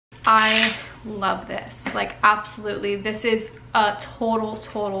I love this, like absolutely. This is a total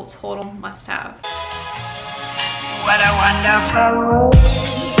must-have. What a wonderful.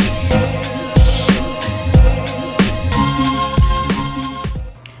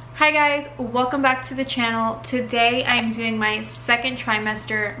 Hi guys, welcome back to the channel. Today I'm doing my second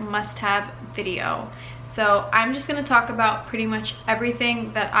trimester must-have video. So I'm just going to talk about pretty much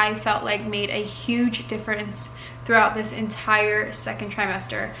everything that I felt like made a huge difference throughout this entire second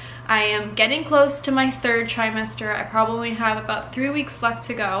trimester. I am getting close to my third trimester. I probably have about 3 weeks left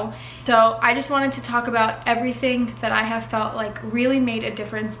to go. So I just wanted to talk about everything that I have felt like really made a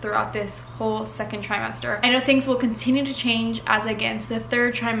difference throughout this whole second trimester. I know things will continue to change as I get into the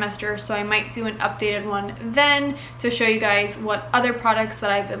third trimester, so I might do an updated one then to show you guys what other products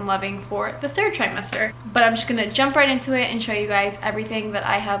that I've been loving for the third trimester. But I'm just gonna jump right into it and show you guys everything that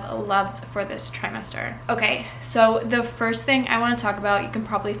I have loved for this trimester. Okay, so the first thing I want to talk about, you can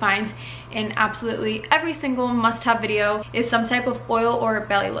probably find in absolutely every single must-have video, is some type of oil or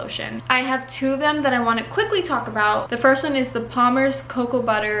belly lotion. I have two of them that I want to quickly talk about. The first one is the Palmer's Cocoa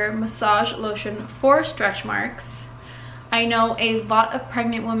Butter Massage Lotion for stretch marks. I know a lot of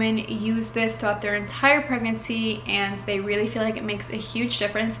pregnant women use this throughout their entire pregnancy and they really feel like it makes a huge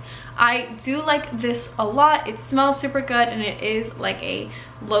difference. I do like this a lot. It smells super good and it is like a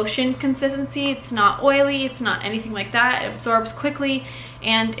lotion consistency. It's not oily, it's not anything like that. It absorbs quickly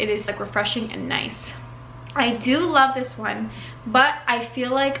and it is like refreshing and nice. I do love this one, but I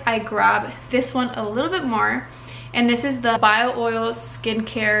feel like I grab this one a little bit more. And this is the Bio Oil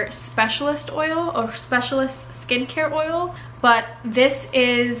Skincare Specialist Oil or Specialist Skincare Oil. But this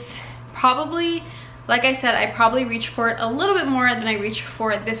is probably, like I said, I probably reach for it a little bit more than I reach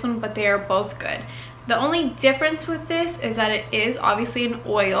for this one, but they are both good. The only difference with this is that it is obviously an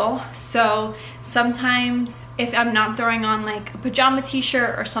oil, so sometimes if I'm not throwing on like a pajama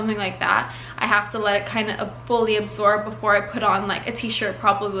t-shirt or something like that, I have to let it kind of fully absorb before I put on like a t-shirt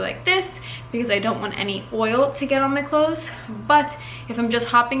probably like this, because I don't want any oil to get on my clothes. But if I'm just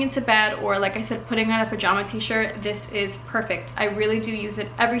hopping into bed or like I said putting on a pajama t-shirt, this is perfect. I really do use it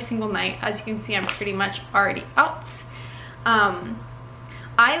every single night. As you can see, I'm pretty much already out.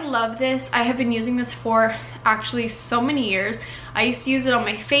 I love this. I have been using this for actually so many years. I used to use it on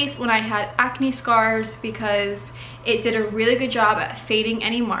my face when I had acne scars because it did a really good job at fading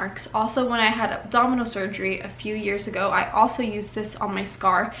any marks. Also, when I had abdominal surgery a few years ago, I also used this on my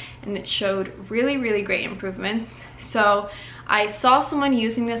scar and it showed really great improvements. So I saw someone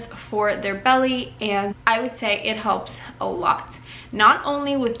using this for their belly and I would say it helps a lot. Not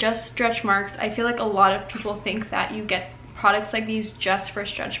only with just stretch marks, I feel like a lot of people think that you get products like these just for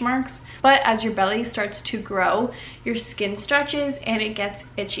stretch marks, but as your belly starts to grow, your skin stretches and it gets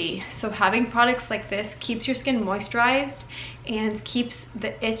itchy. So having products like this keeps your skin moisturized and keeps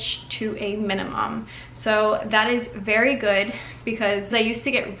the itch to a minimum. So that is very good because I used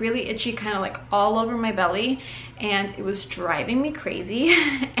to get really itchy kind of like all over my belly and it was driving me crazy.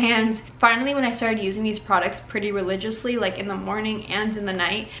 And finally, when I started using these products pretty religiously, like in the morning and in the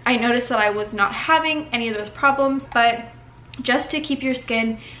night, I noticed that I was not having any of those problems. But just to keep your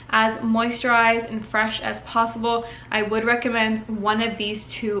skin as moisturized and fresh as possible, I would recommend one of these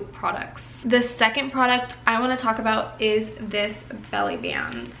two products. The second product I want to talk about is this belly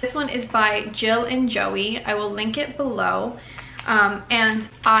band. This one is by Jill and Joey. I will link it below. And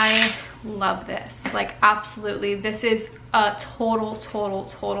I love this, like absolutely. This is a total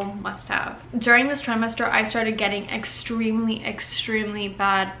must-have. During this trimester, I started getting extremely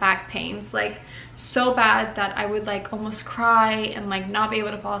bad back pains, like so bad that I would like almost cry and like not be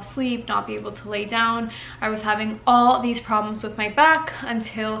able to fall asleep, not be able to lay down. I was having all these problems with my back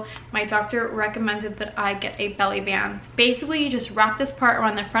until my doctor recommended that I get a belly band. Basically, you just wrap this part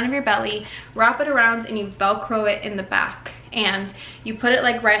around the front of your belly, wrap it around, and you Velcro it in the back. And you put it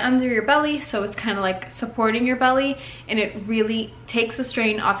like right under your belly, so it's kind of like supporting your belly, and it really takes the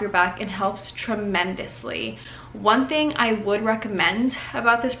strain off your back and helps tremendously. One thing I would recommend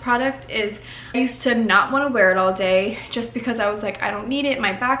about this product is I used to not want to wear it all day just because I was like, I don't need it,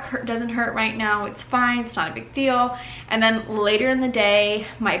 my back doesn't hurt right now, it's fine, it's not a big deal. And then later in the day,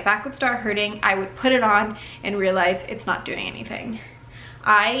 my back would start hurting, I would put it on and realize it's not doing anything.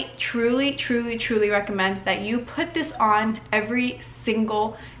 I truly recommend that you put this on every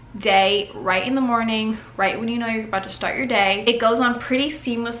single day, right in the morning, right when you know you're about to start your day. It goes on pretty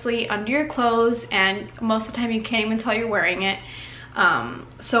seamlessly under your clothes and most of the time you can't even tell you're wearing it.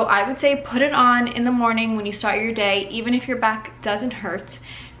 So I would say put it on in the morning when you start your day, even if your back doesn't hurt,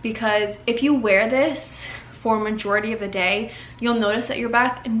 because if you wear this for a majority of the day, you'll notice that your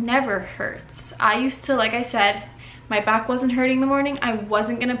back never hurts. I used to, like I said, my back wasn't hurting in the morning, I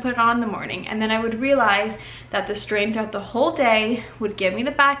wasn't gonna put it on in the morning. And then I would realize that the strain throughout the whole day would give me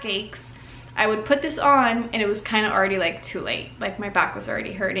the backaches. I would put this on and it was kind of already like too late. Like my back was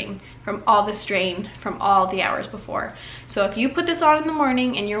already hurting from all the strain from all the hours before. So if you put this on in the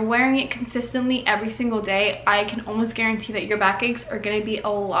morning and you're wearing it consistently every single day, I can almost guarantee that your backaches are gonna be a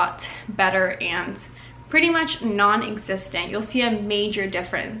lot better and pretty much non-existent. You'll see a major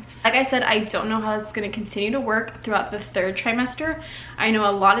difference. Like I said, I don't know how it's going to continue to work throughout the 3rd trimester. I know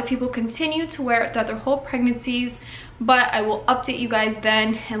a lot of people continue to wear it throughout their whole pregnancies, but I will update you guys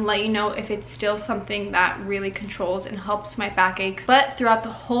then and let you know if it's still something that really controls and helps my backaches. But throughout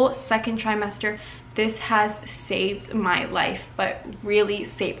the whole 2nd trimester, this has saved my life, but really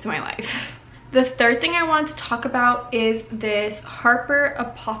saved my life. The 3rd thing I wanted to talk about is this Harper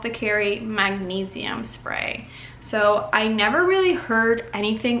Apothecary Magnesium Spray. So I never really heard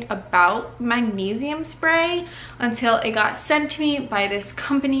anything about magnesium spray until it got sent to me by this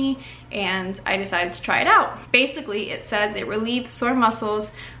company and I decided to try it out. Basically, it says it relieves sore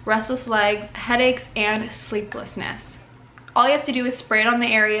muscles, restless legs, headaches, and sleeplessness. All you have to do is spray it on the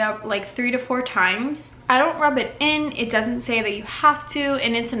area like 3 to 4 times. I don't rub it in, it doesn't say that you have to,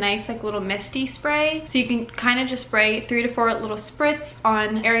 and it's a nice like little misty spray. So you can kind of just spray 3 to 4 little spritz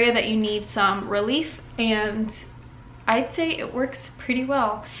on an area that you need some relief, and I'd say it works pretty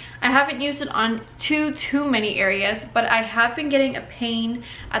well. I haven't used it on too many areas, but I have been getting a pain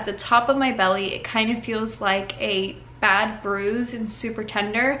at the top of my belly. It kind of feels like a bad bruise and super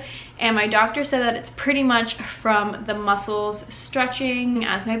tender, and my doctor said that it's pretty much from the muscles stretching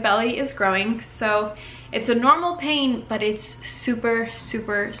as my belly is growing. So it's a normal pain, but it's super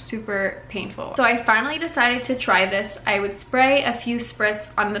painful. So I finally decided to try this. I would spray a few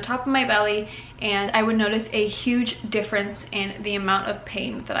spritz on the top of my belly and I would notice a huge difference in the amount of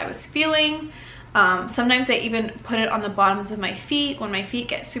pain that I was feeling. Sometimes I even put it on the bottoms of my feet when my feet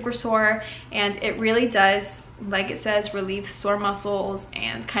get super sore, and it really does, like it says, relieve sore muscles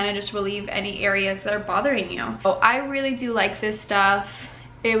and kind of just relieve any areas that are bothering you. So I really do like this stuff.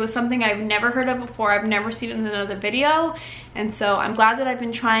 It was something I've never heard of before. I've never seen it in another video, and so I'm glad that I've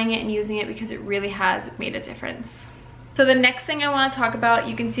been trying it and using it because it really has made a difference. So the next thing I want to talk about,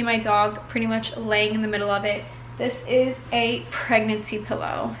 you can see my dog pretty much laying in the middle of it. This is a pregnancy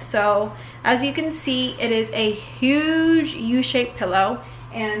pillow. So as you can see, it is a huge U-shaped pillow,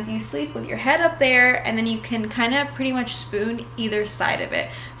 and you sleep with your head up there, and then you can kind of pretty much spoon either side of it.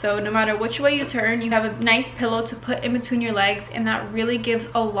 So no matter which way you turn, you have a nice pillow to put in between your legs, and that really gives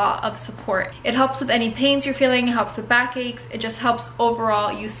a lot of support. It helps with any pains you're feeling, it helps with backaches, it just helps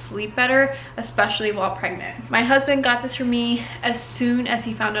overall you sleep better, especially while pregnant. My husband got this for me as soon as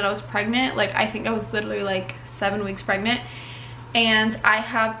he found out I was pregnant. Like, I think I was literally like 7 weeks pregnant, and I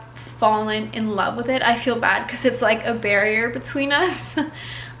have fallen in love with it. I feel bad because it's like a barrier between us,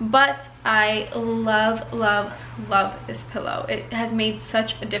 but I love this pillow. It has made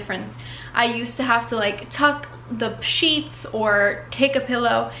such a difference. I used to have to like tuck the sheets or take a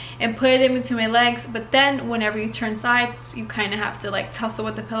pillow and put it in between my legs, but then whenever you turn sides, you kind of have to like tussle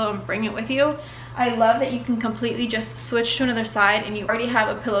with the pillow and bring it with you. I love that you can completely just switch to another side and you already have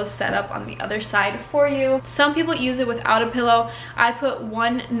a pillow set up on the other side for you. Some people use it without a pillow. I put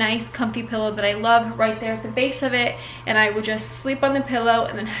one nice comfy pillow that I love right there at the base of it, and I would just sleep on the pillow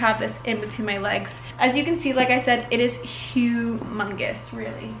and then have this in between my legs. As you can see, like I said, it is humongous,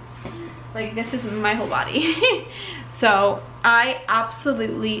 really. Like, this is my whole body. So I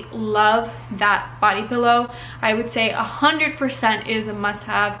absolutely love that body pillow. I would say 100% is a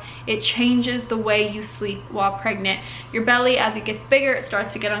must-have. It changes the way you sleep while pregnant. Your belly, as it gets bigger, it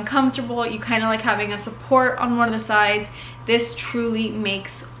starts to get uncomfortable. You kind of like having a support on one of the sides. This truly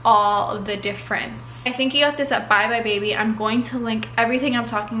makes all the difference. I think you got this at LifebyBaby. I'm going to link everything I'm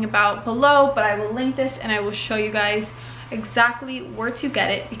talking about below, but I will link this and I will show you guys exactly where to get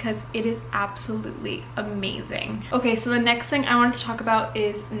it because it is absolutely amazing. Okay, so the next thing I wanted to talk about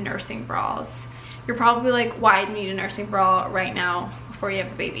is nursing bras. You're probably like, why do you need a nursing bra right now before you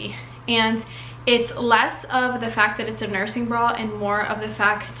have a baby? And it's less of the fact that it's a nursing bra and more of the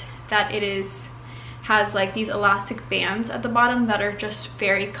fact that it has like these elastic bands at the bottom that are just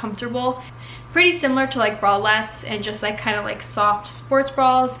very comfortable. Pretty similar to like bralettes and just like kind of like soft sports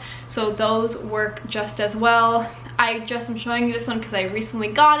bras. So those work just as well. I just am showing you this one because I recently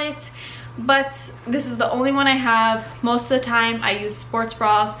got it, but this is the only one I have. Most of the time I use sports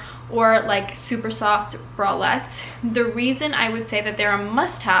bras or like super soft bralettes. The reason I would say that they're a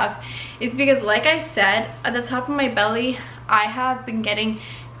must-have is because, like I said, at the top of my belly I have been getting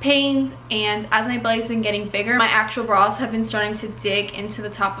pains, and as my belly's been getting bigger, my actual bras have been starting to dig into the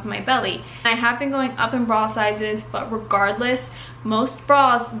top of my belly. And I have been going up in bra sizes, but regardless, most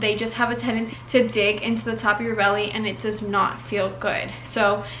bras, they just have a tendency to dig into the top of your belly, and it does not feel good.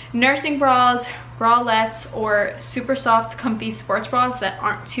 So nursing bras, bralettes, or super soft comfy sports bras that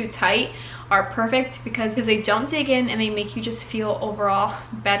aren't too tight are perfect because they don't dig in and they make you just feel overall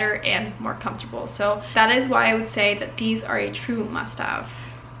better and more comfortable. So that is why I would say that these are a true must-have.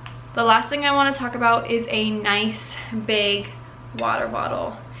 The last thing I want to talk about is a nice big water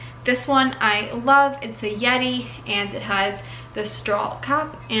bottle. This one I love. It's a Yeti and it has the straw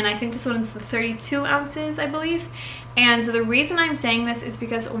cap, and I think this one is the 32 ounces, I believe. And the reason I'm saying this is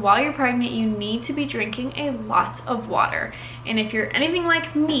because while you're pregnant, you need to be drinking a lot of water. And if you're anything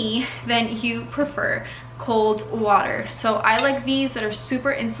like me, then you prefer cold water. So I like these that are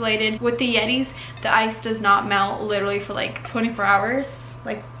super insulated. With the Yetis, the ice does not melt literally for like 24 hours,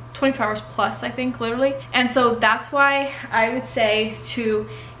 like 24 hours plus, I think, literally. And so that's why I would say to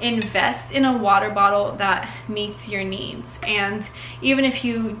invest in a water bottle that meets your needs. And even if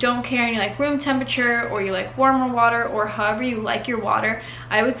you don't care and you like room temperature, or you like warmer water, or however you like your water,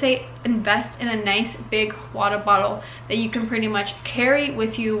 I would say invest in a nice big water bottle that you can pretty much carry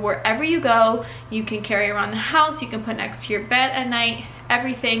with you wherever you go. You can carry around the house, you can put next to your bed at night,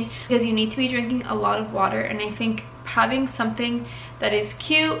 everything, because you need to be drinking a lot of water. And I think having something that is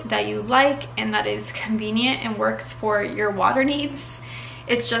cute, that you like, and that is convenient and works for your water needs,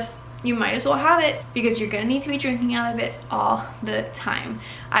 it's just, you might as well have it because you're gonna need to be drinking out of it all the time.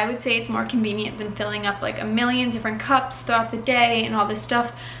 I would say it's more convenient than filling up like a million different cups throughout the day and all this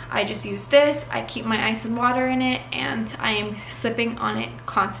stuff. I just use this, I keep my ice and water in it, and I am sipping on it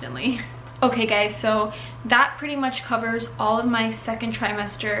constantly. Okay guys, so that pretty much covers all of my second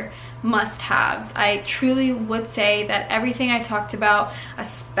trimester must-haves. I truly would say that everything I talked about,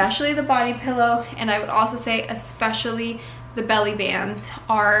 especially the body pillow, and I would also say especially the belly bands,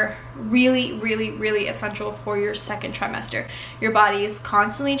 are really, really, really essential for your second trimester. Your body is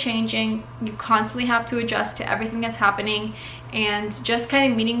constantly changing. You constantly have to adjust to everything that's happening, and just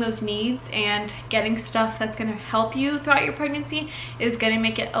kind of meeting those needs and getting stuff that's going to help you throughout your pregnancy is going to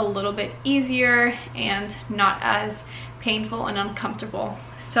make it a little bit easier and not as painful and uncomfortable.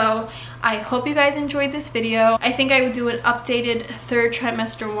 So I hope you guys enjoyed this video. I think I would do an updated third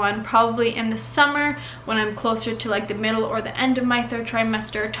trimester one probably in the summer when I'm closer to like the middle or the end of my third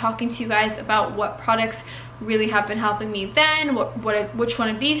trimester, talking to you guys about what products really have been helping me then, which one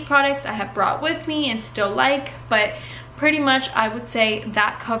of these products I have brought with me and still like. But pretty much I would say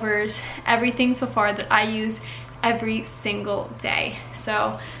that covers everything so far that I use every single day.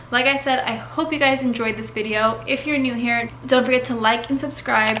 So like I said, I hope you guys enjoyed this video. If you're new here, don't forget to like and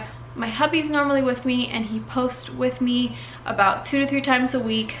subscribe. My hubby's normally with me and he posts with me about 2 to 3 times a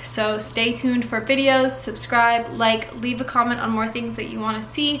week, so stay tuned for videos. Subscribe, like, leave a comment on more things that you want to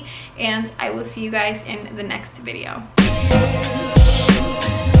see, and I will see you guys in the next video.